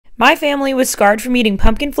My family was scarred from eating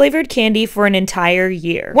pumpkin-flavored candy for an entire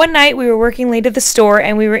year. One night, we were working late at the store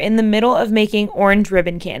and we were in the middle of making orange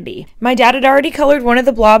ribbon candy. My dad had already colored one of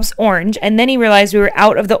the blobs orange, and then he realized we were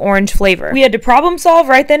out of the orange flavor. We had to problem solve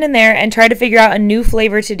right then and there and try to figure out a new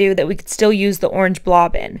flavor to do that we could still use the orange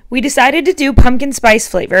blob in. We decided to do pumpkin spice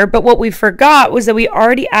flavor, but what we forgot was that we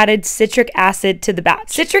already added citric acid to the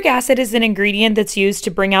batch. Citric acid is an ingredient that's used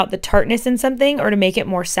to bring out the tartness in something or to make it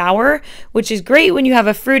more sour, which is great when you have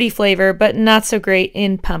a fruity flavor, but not so great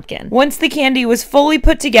in pumpkin. Once the candy was fully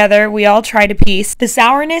put together, we all tried a piece. The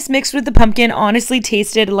sourness mixed with the pumpkin honestly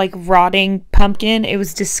tasted like rotting pumpkin. It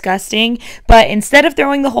was disgusting, but instead of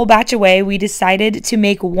throwing the whole batch away, we decided to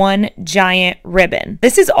make one giant ribbon.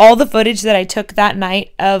 This is all the footage that I took that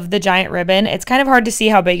night of the giant ribbon. It's kind of hard to see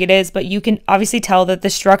how big it is, but you can obviously tell that the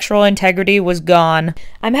structural integrity was gone.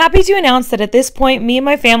 I'm happy to announce that at this point, me and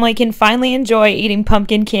my family can finally enjoy eating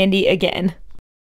pumpkin candy again.